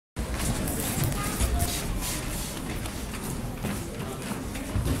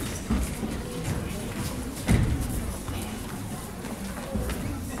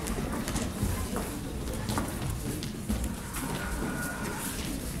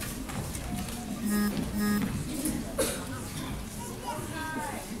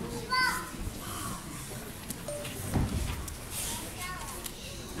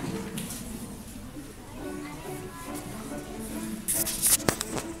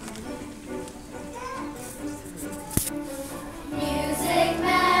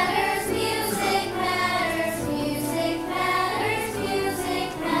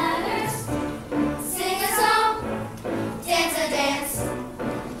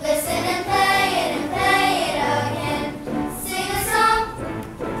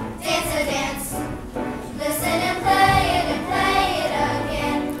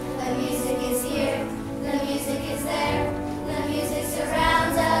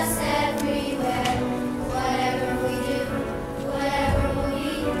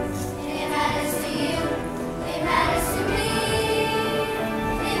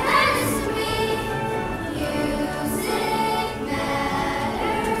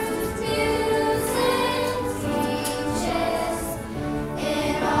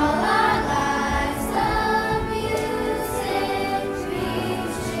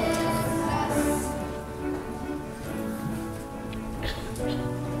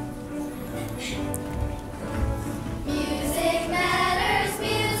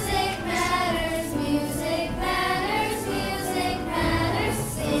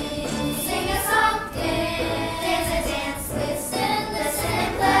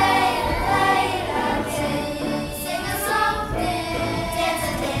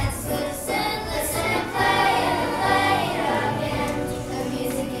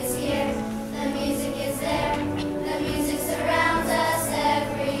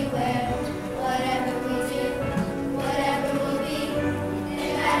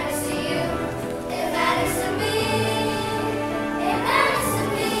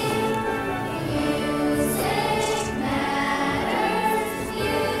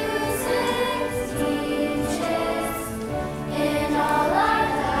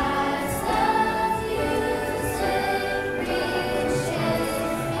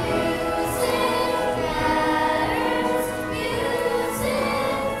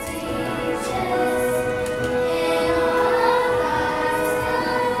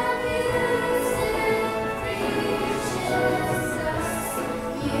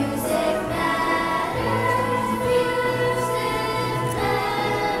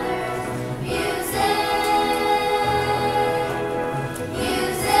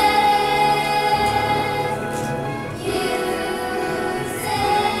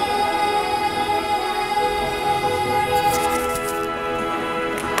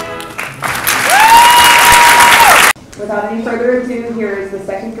Without any further ado, here is the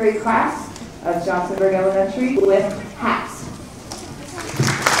second grade class of Johnsonburg Elementary with hats.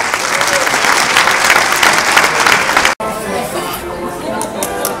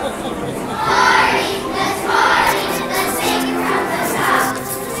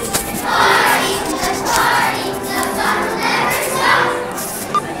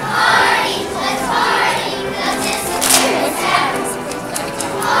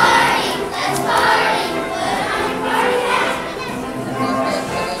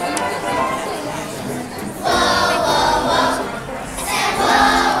 Whoa, whoa, whoa.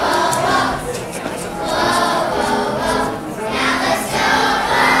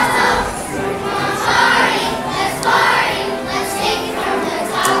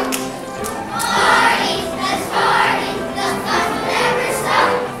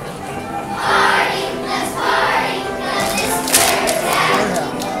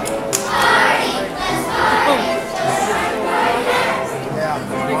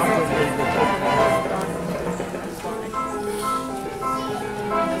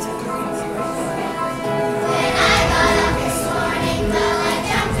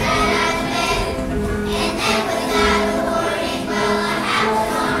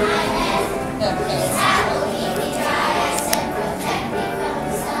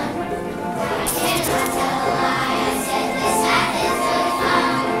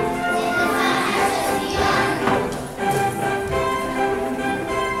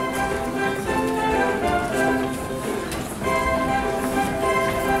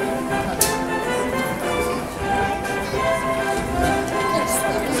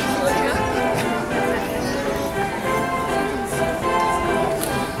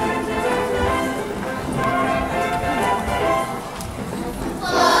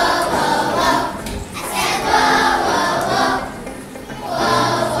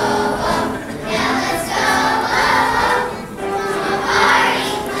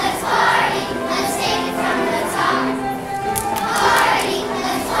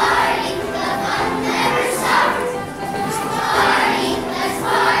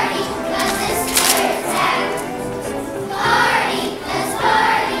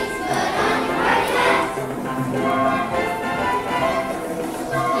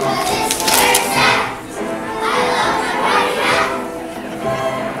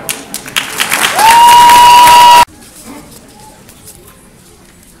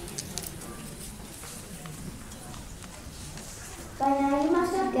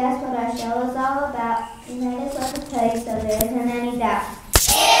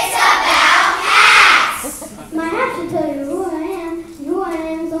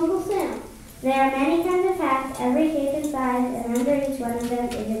 one of them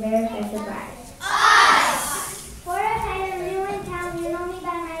is a very special bride. For us, I am new in town. You know me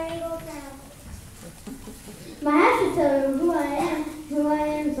by my regal crown. My hat should tell you who I am. Who I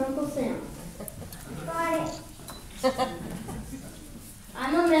am is Uncle Sam. Got it.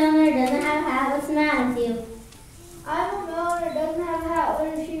 I'm a milliner, doesn't have a hat. What's the matter with you? I'm a milliner, doesn't have a hat.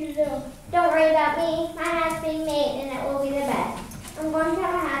 What is she to do? Don't worry about me. My hat's being made, and it will be the best. I'm going to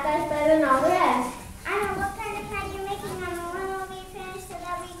have a hat that's better than all the rest. I know what kind of hat you're making, and when will be finished so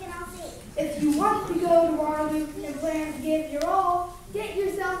that we can all see. If you want to go to Waterloo and plan to give your all, get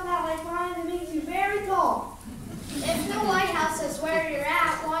yourself that like mine that makes you very tall. If the White House is where you're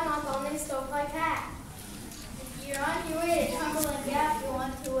at, why not the only stovepipe hat? If you're on your way to Cumberland Gap, you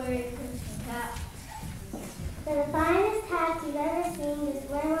want to wear your Christmas cap. The finest hat you've ever seen is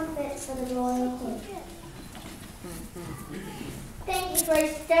where one fits for the royal king. Thank you for your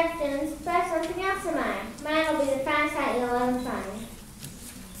suggestions, but something else of mine. Mine will be the finest hat you'll ever find.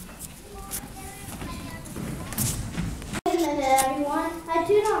 Wait a minute, everyone. I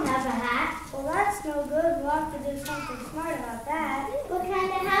too don't have a hat. Well, that's no good. We'll have to do something smart about that. What kind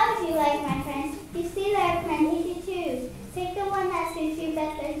of hat would you like, my friends? You see, there are plenty to choose. Take the one that suits you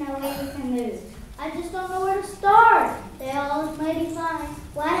best. There's no way you can lose. I just don't know where to start. They all look mighty fine.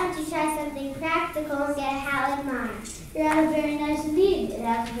 Why don't you try something practical and get a hat like mine? Your hat is very nice indeed. It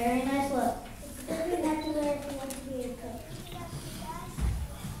has a very nice look. You don't have to wear it if you want to be a cook.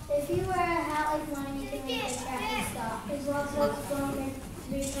 If you wear a hat like mine, you can make a traffic stop. It's also strong and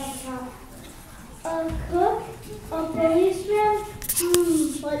 3 times top. A cook? A policeman?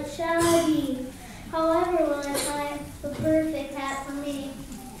 What shall I be? However, will I find the perfect hat for me?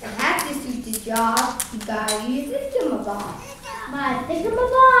 The hat to suit the job, you gotta use a thingamabob. My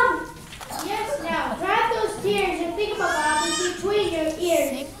thingamabob? Yes, now grab those tears and thingamabob is between your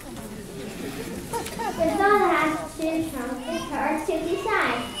ears. With all the hats to choose from, it's hard to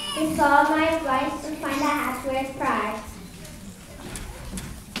decide. Just follow my advice and find a hat to wear its pride.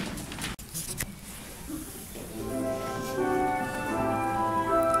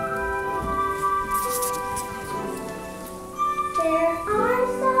 There are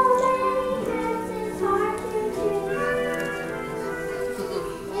so many hats, it's hard to choose.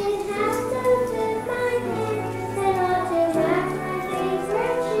 It has to fit my hair and ought to match my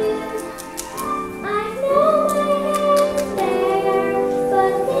favorite shoes. I know my hair is bare,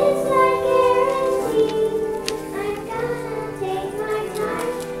 but this I guarantee. I'm gonna take my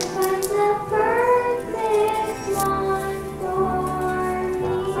time to find the perfect one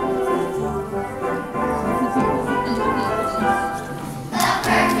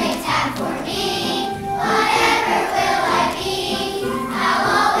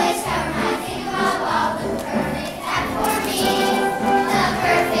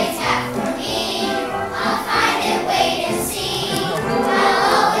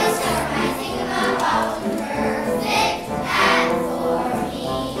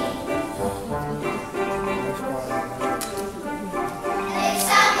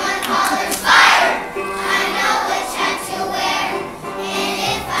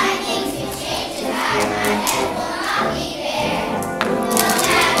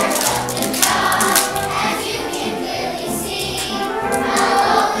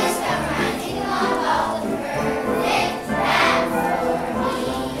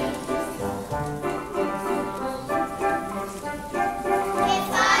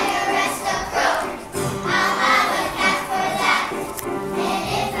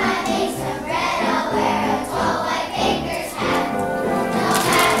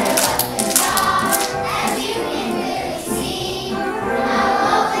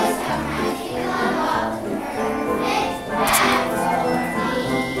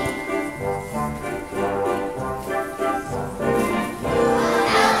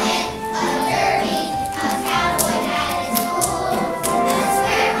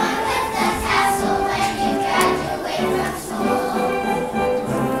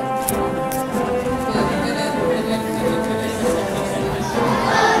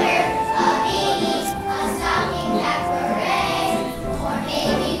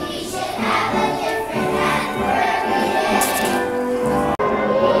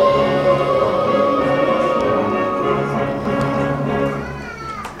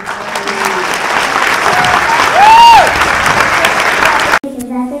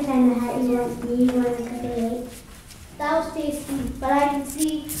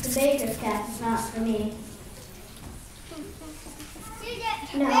for me.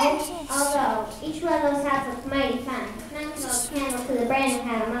 No, although each one of those hats looks mighty fun. None can hold candle to the branding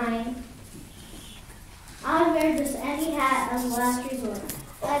hat of mine. I wear just any hat as a last resort.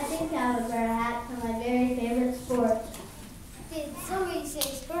 I think I would wear a hat for my very favorite sport. Did somebody say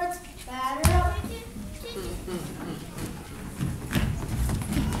sports? Batter up.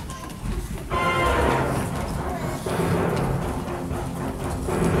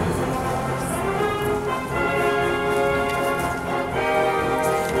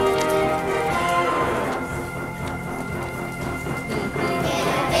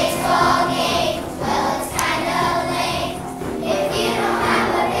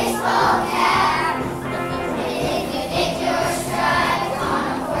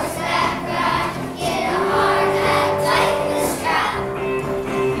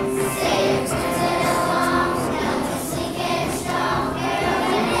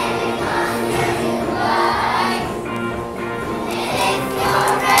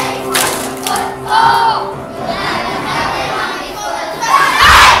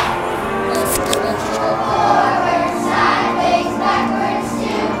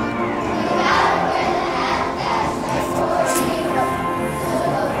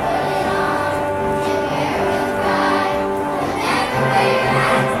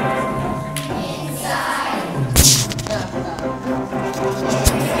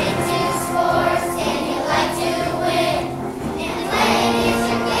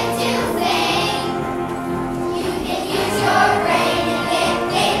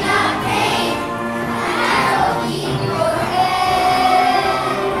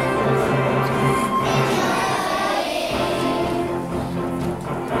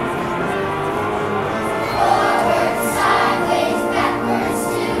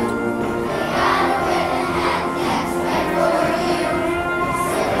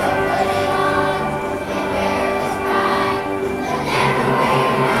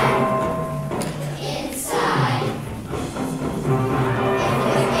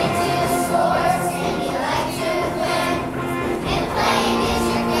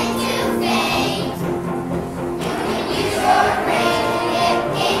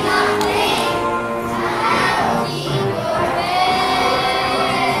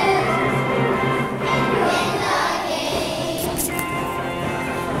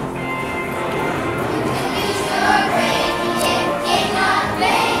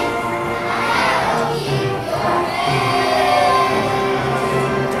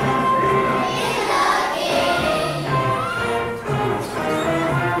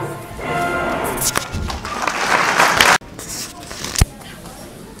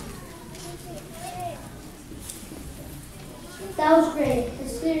 That was great.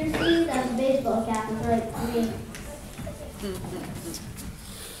 It's clear to see that the baseball cap was right for me.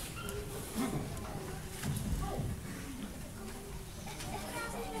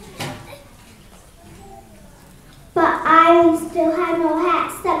 But I still have no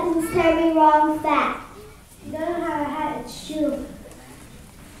hat. Something's terribly wrong with that. You don't have a hat, it's true.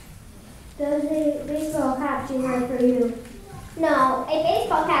 Those baseball caps are right for you. No, a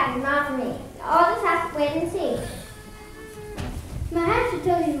baseball cap is not for me. I'll just have to wait and see. My hat should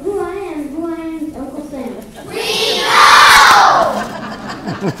tell you who I am. Who I am is Uncle Sam. We know!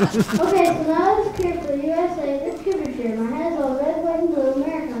 Okay, so now let's cheer for the USA. This Cooper cheer. My hat is all red, white, and blue.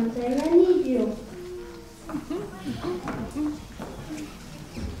 America, I'm saying I need you.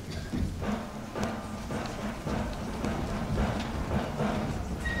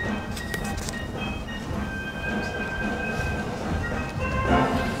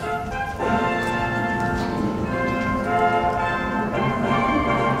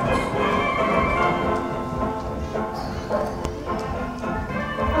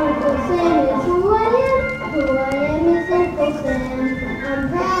 Uncle Sam.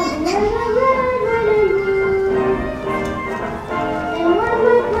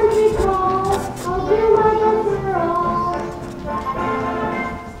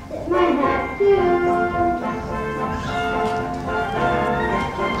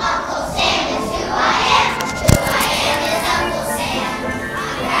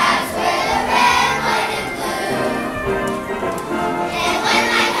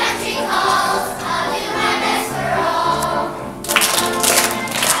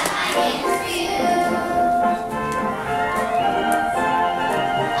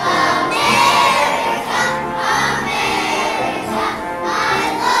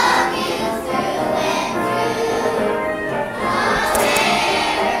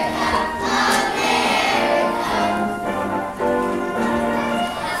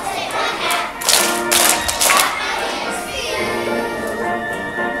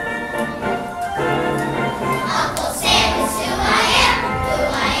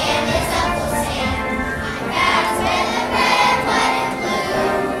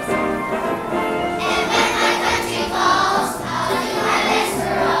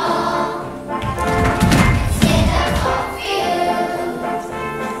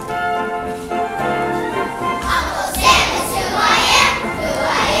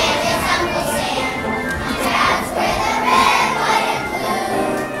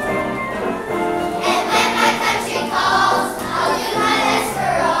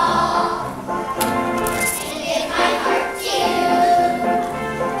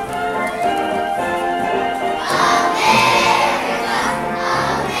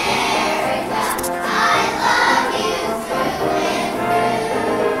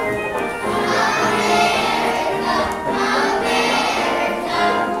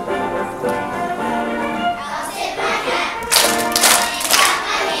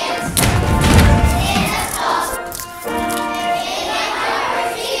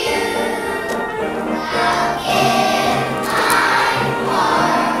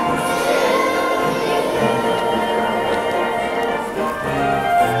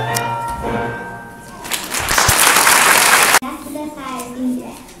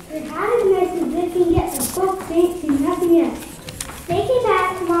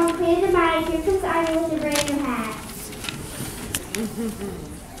 right, here comes Arnie with a brand new hat.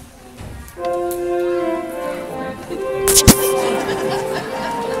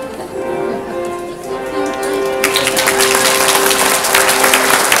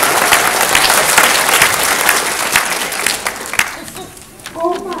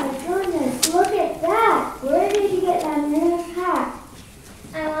 Oh my goodness, look at that! Where did you get that new hat?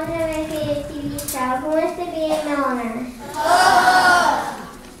 I wonder if it is TV show. Who wants to be a milliner?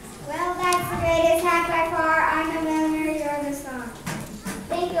 Well, that's the greatest hat by far. I'm a milliner, you're the son.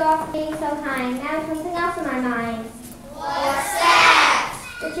 Thank you all for being so kind. Now something else in my mind. What's that?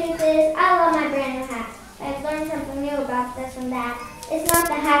 The truth is, I love my brand new hat. I've learned something new about this and that. It's not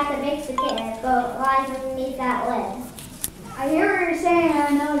the hat that makes the kid, but what lies underneath that lid. I hear what you're saying. I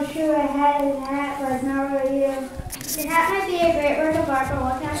know it's true. I had a hat, but it's not really you. Your hat might be a great work of art, but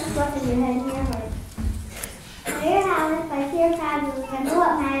what counts is what's in your head and your heart. There you have it. By sheer proud, remember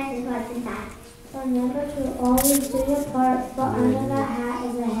what matters is what's inside. Remember to always do your part, but under that hat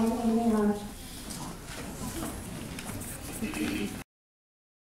is a head and a heart.